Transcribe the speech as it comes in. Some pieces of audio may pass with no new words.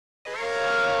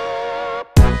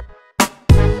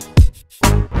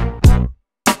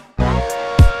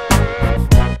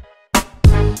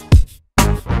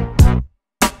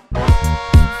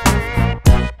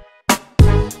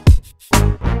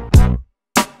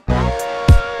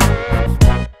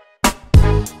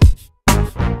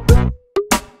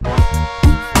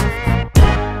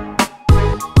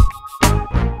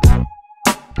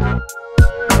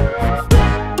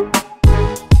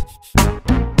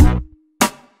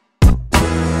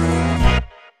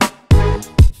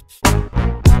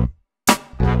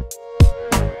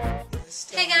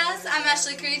Hey guys, I'm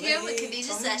Ashley Creed here with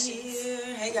Khadijah Sessions.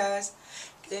 Hey guys,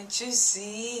 can't you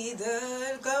see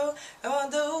the glow on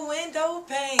the window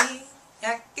pane?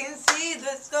 I can see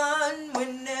the sun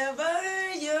whenever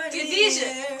you're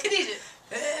near. Khadijah!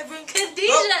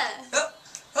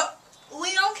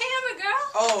 We on camera, girl.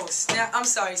 Oh, snap. I'm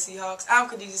sorry, Seahawks. I'm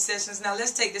Khadijah Sessions. Now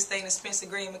let's take this thing to Spencer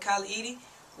Gray and Mikala Edie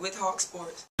with Hawk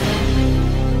Sports.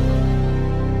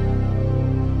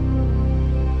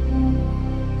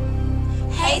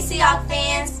 Hey Seahawks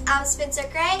fans, I'm Spencer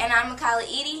Gray and I'm Mikala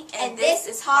Edie, and this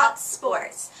is Hawk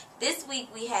Sports. This week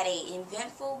we had an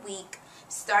eventful week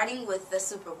starting with the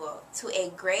Super Bowl to a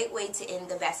great way to end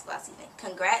the basketball season.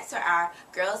 Congrats to our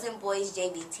girls and boys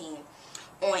JV team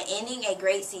on ending a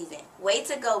great season. Way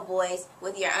to go, boys,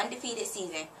 with your undefeated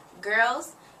season.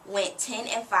 Girls went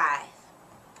 10-5.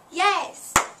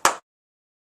 Yes!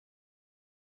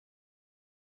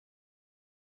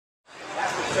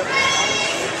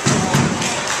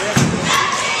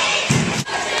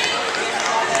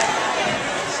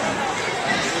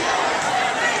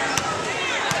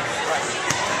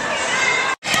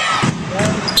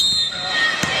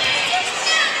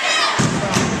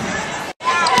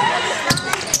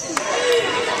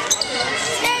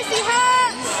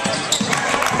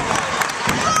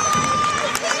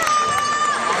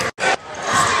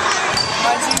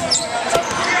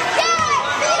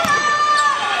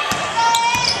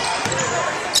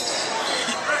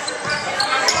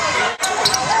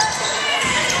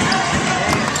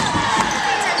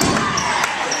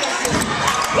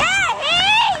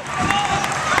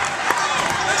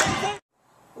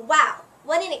 Wow,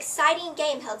 what an exciting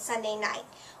game held Sunday night.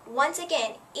 Once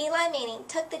again, Eli Manning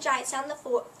took the Giants down the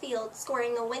field,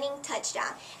 scoring the winning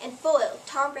touchdown, and foiled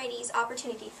Tom Brady's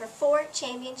opportunity for 4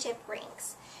 championship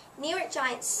rings. New York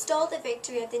Giants stole the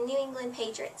victory of the New England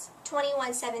Patriots,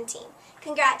 21-17.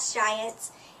 Congrats,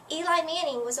 Giants! Eli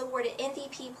Manning was awarded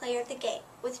MVP Player of the Game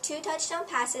with 2 touchdown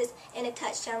passes and a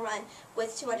touchdown run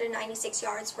with 296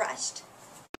 yards rushed.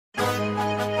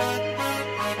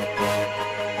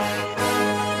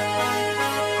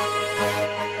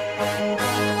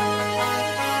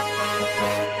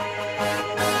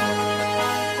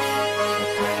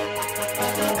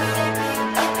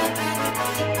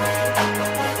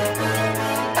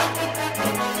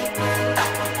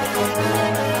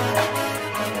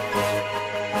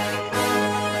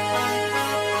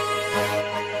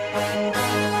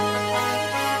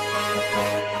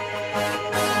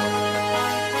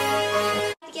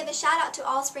 Shout out to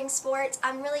All Spring Sports.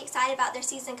 I'm really excited about their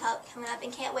season coming up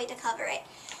and can't wait to cover it.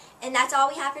 And that's all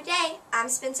we have for today. I'm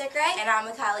Spencer Gray. And I'm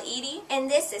Mikala Edie. And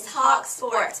this is Hawk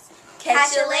Sports.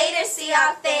 Catch you later,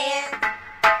 Seahawks fans.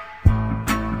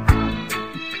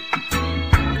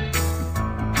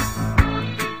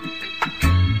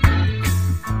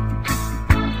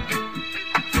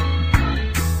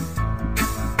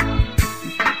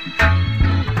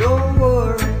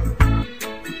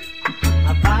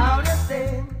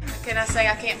 Can I say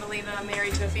I can't believe that I'm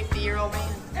married to a 50-year-old man?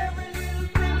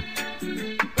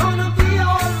 Gonna be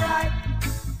alright.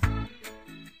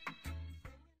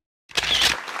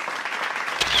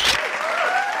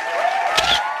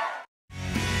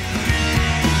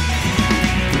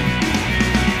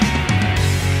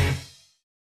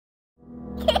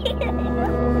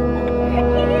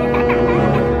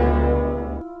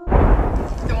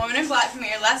 The Woman in Black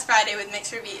premiered last Friday with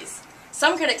mixed reviews.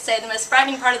 Some critics say the most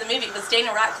frightening part of the movie was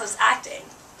Daniel Radcliffe's acting.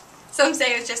 Some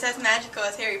say it was just as magical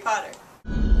as Harry Potter.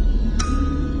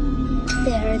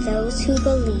 There are those who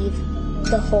believe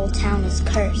the whole town is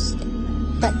cursed,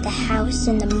 but the house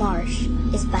in the marsh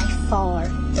is by far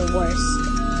the worst.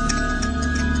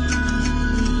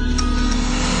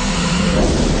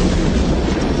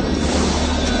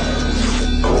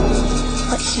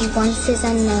 What she wants is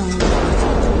unknown,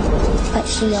 but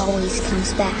she always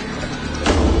comes back.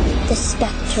 The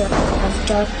spectre of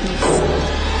darkness.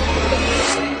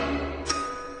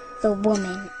 The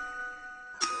woman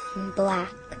in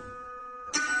black.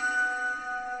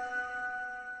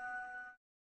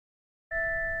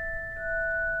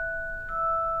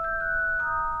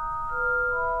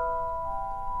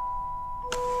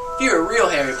 If you're a real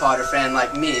Harry Potter fan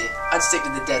like me, I'd stick to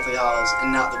the Deathly Hallows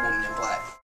and not the Woman in Black.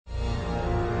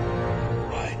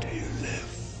 Why do you live?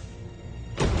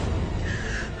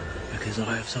 Because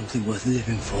I have something worth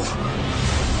living for.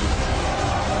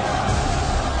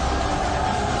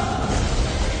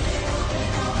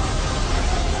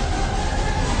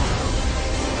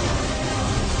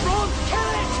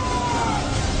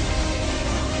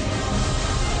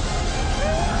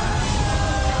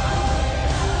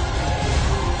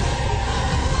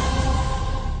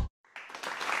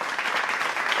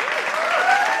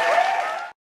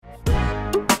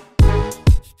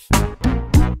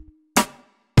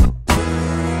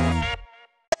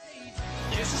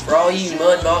 For all you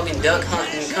mud bogging, duck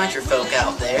hunting country folk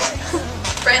out there,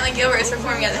 Brantley Gilbert is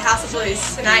performing at the House of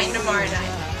Blues tonight and tomorrow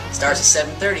night. starts at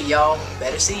 7:30, y'all.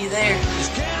 Better see you there.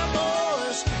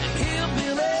 Cowboys and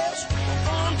hillbillies,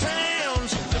 farm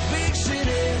towns, the big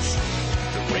cities.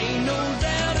 There ain't no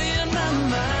doubt in my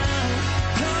mind,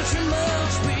 country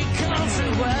must be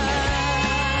countrywide.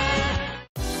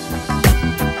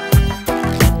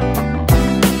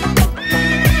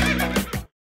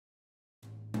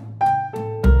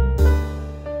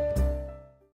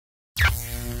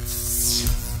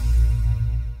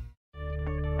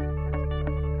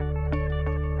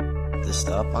 The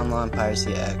Stop Online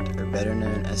Piracy Act, or better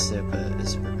known as SOPA,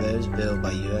 is a proposed bill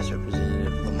by U.S.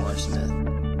 Representative Lamar Smith.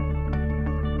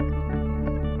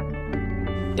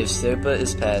 If SOPA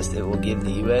is passed, it will give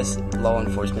the U.S. law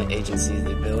enforcement agencies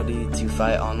the ability to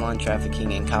fight online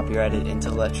trafficking and copyrighted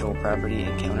intellectual property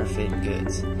and counterfeit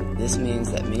goods. This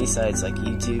means that many sites like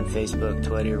YouTube, Facebook,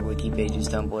 Twitter, wiki pages,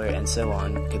 Tumblr, and so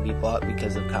on could be blocked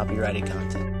because of copyrighted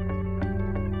content.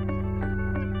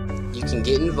 You can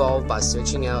get involved by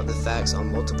searching out the facts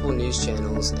on multiple news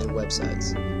channels and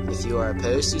websites. If you are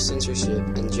opposed to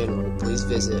censorship in general, please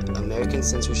visit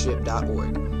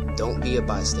americancensorship.org. Don't be a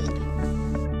bystander.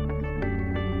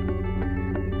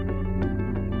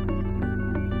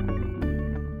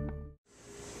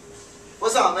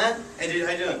 What's up, man? Hey dude,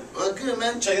 how you doing? Well, good,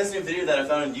 man. Check this new video that I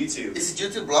found on YouTube. Is it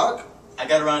YouTube blog? I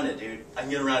got around it, dude. I can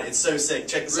get around it. It's so sick.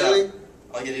 Check this Really? out.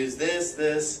 All I gotta do is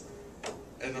this,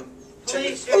 and check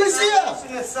this. Policia!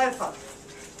 In the sofa.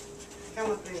 Come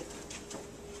with me.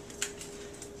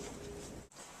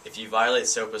 If you violate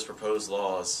SOPA's proposed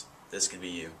laws, this could be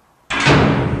you.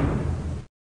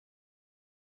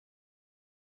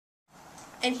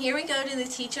 And here we go to the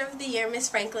Teacher of the Year, Miss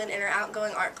Franklin, in her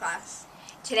outgoing art class.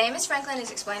 Today, Ms. Franklin is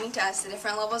explaining to us the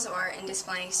different levels of art and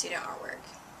displaying student artwork.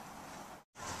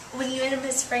 When you enter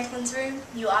Miss Franklin's room,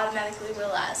 you automatically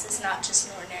realize it's not just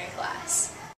an ordinary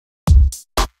class.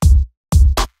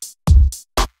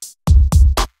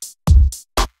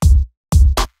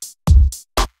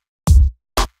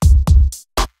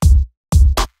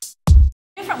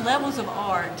 Different levels of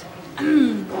art.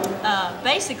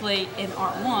 Basically, in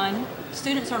Art 1,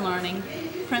 students are learning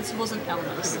principles and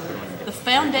elements, the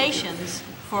foundations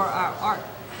for our art.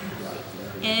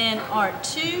 In Art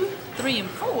 2, 3, and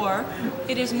 4,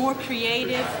 it is more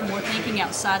creative, more thinking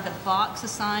outside the box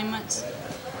assignments.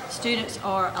 Students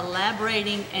are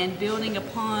elaborating and building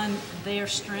upon their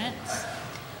strengths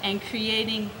and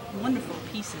creating wonderful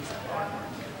pieces of art.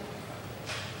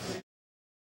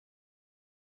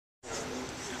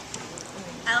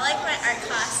 I like my art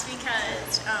class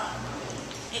because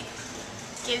it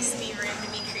gives me room to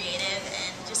be creative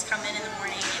and just come in the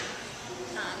morning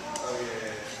and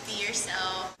be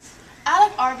yourself. I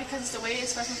like art because it's the way to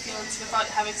express my feelings without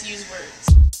having to use words.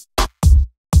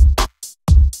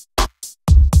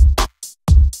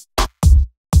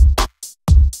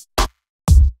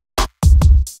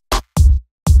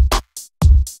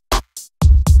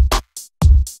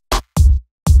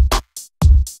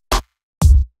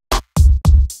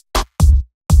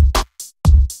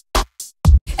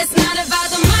 It's not about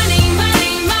the money,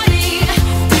 money, money.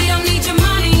 We don't need your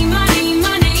money, money,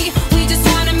 money. We just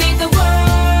want to make the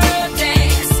world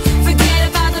dance. Forget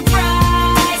about the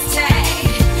price tag.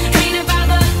 Ain't about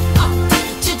the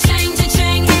cha-ching,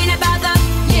 cha-ching. Ain't about the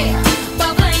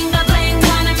but bling, the bling.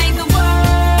 Wanna make the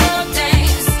world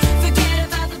dance. Forget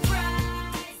about the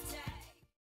price tag.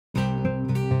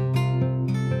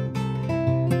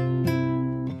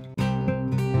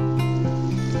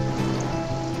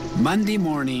 Monday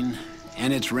morning,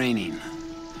 and it's raining.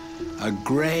 A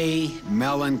gray,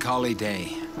 melancholy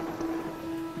day.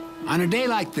 On a day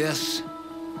like this,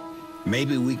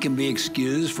 maybe we can be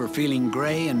excused for feeling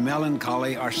gray and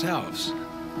melancholy ourselves.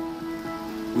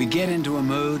 We get into a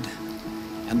mood,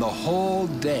 and the whole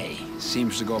day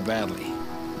seems to go badly.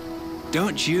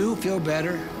 Don't you feel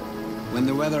better when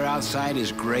the weather outside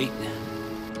is great?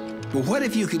 But what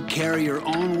if you could carry your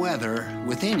own weather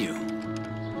within you?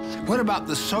 What about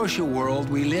the social world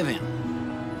we live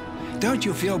in? Don't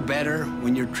you feel better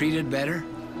when you're treated better?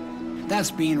 That's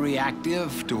being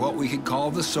reactive to what we could call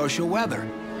the social weather,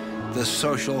 the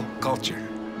social culture.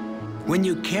 When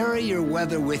you carry your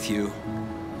weather with you,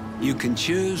 you can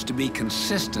choose to be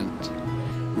consistent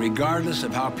regardless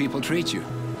of how people treat you.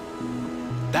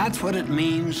 That's what it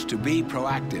means to be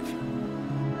proactive.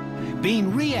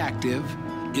 Being reactive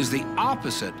is the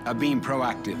opposite of being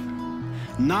proactive,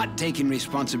 not taking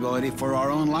responsibility for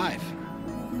our own life.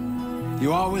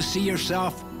 You always see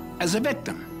yourself as a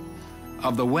victim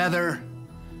of the weather,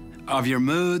 of your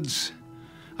moods,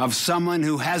 of someone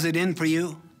who has it in for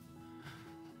you.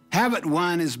 Habit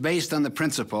 1 is based on the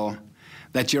principle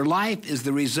that your life is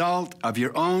the result of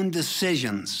your own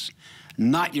decisions,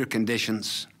 not your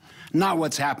conditions, not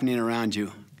what's happening around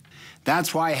you.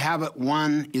 That's why Habit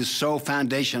 1 is so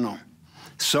foundational,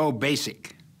 so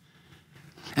basic.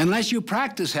 Unless you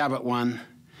practice Habit 1,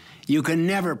 you can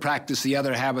never practice the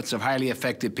other habits of highly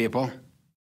effective people.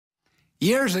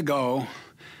 Years ago,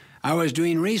 I was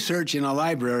doing research in a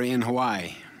library in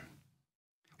Hawaii.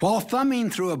 While thumbing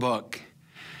through a book,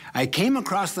 I came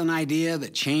across an idea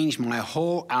that changed my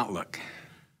whole outlook.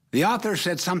 The author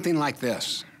said something like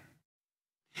this: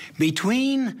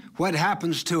 between what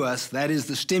happens to us, that is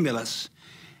the stimulus,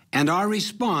 and our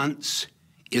response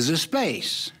is a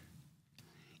space.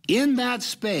 In that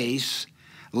space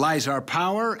lies our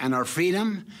power and our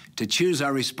freedom to choose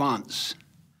our response.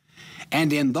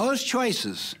 And in those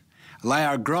choices lie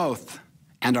our growth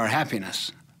and our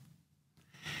happiness.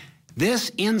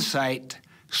 This insight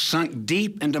sunk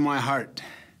deep into my heart.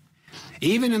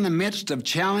 Even in the midst of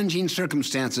challenging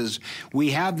circumstances,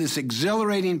 we have this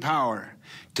exhilarating power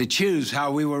to choose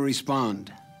how we will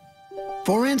respond.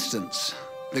 For instance,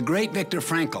 the great Viktor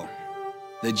Frankl,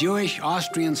 the Jewish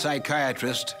Austrian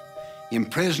psychiatrist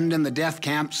imprisoned in the death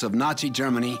camps of Nazi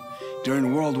Germany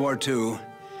during World War II,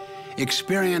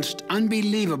 experienced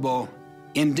unbelievable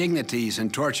indignities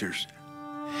and tortures.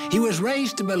 He was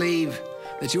raised to believe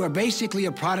that you are basically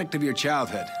a product of your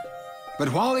childhood.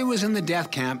 But while he was in the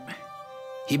death camp,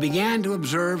 he began to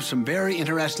observe some very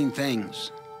interesting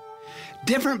things.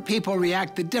 Different people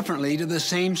reacted differently to the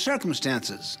same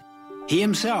circumstances. He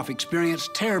himself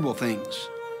experienced terrible things.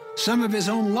 Some of his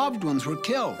own loved ones were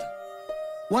killed.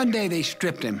 One day they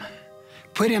stripped him,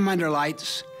 put him under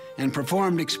lights, and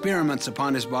performed experiments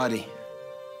upon his body.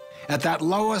 At that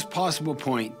lowest possible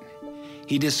point,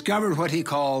 he discovered what he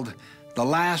called the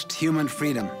last human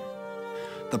freedom,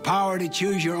 the power to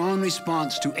choose your own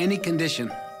response to any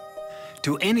condition,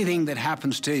 to anything that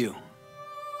happens to you.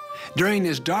 During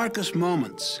his darkest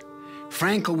moments,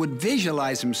 Frankl would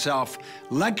visualize himself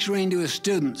lecturing to his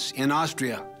students in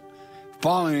Austria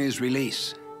following his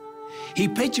release. He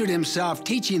pictured himself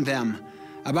teaching them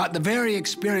about the very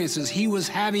experiences he was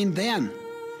having then.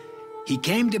 He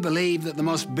came to believe that the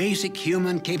most basic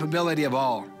human capability of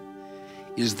all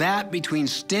is that between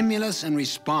stimulus and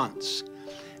response,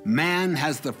 man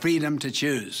has the freedom to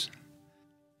choose.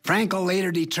 Frankl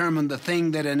later determined the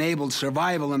thing that enabled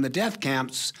survival in the death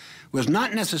camps was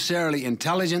not necessarily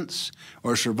intelligence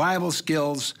or survival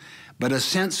skills, but a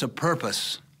sense of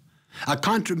purpose, a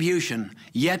contribution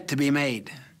yet to be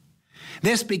made.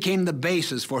 This became the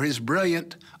basis for his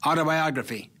brilliant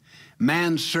autobiography,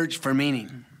 Man's Search for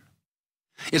Meaning.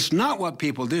 It's not what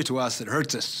people do to us that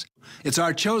hurts us. It's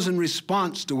our chosen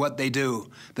response to what they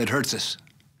do that hurts us.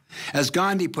 As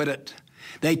Gandhi put it,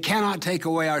 they cannot take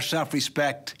away our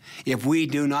self-respect if we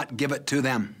do not give it to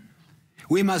them.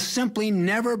 We must simply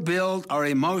never build our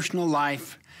emotional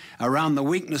life around the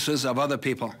weaknesses of other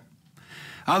people.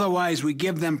 Otherwise, we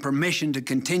give them permission to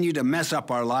continue to mess up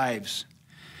our lives.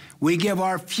 We give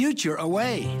our future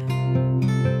away.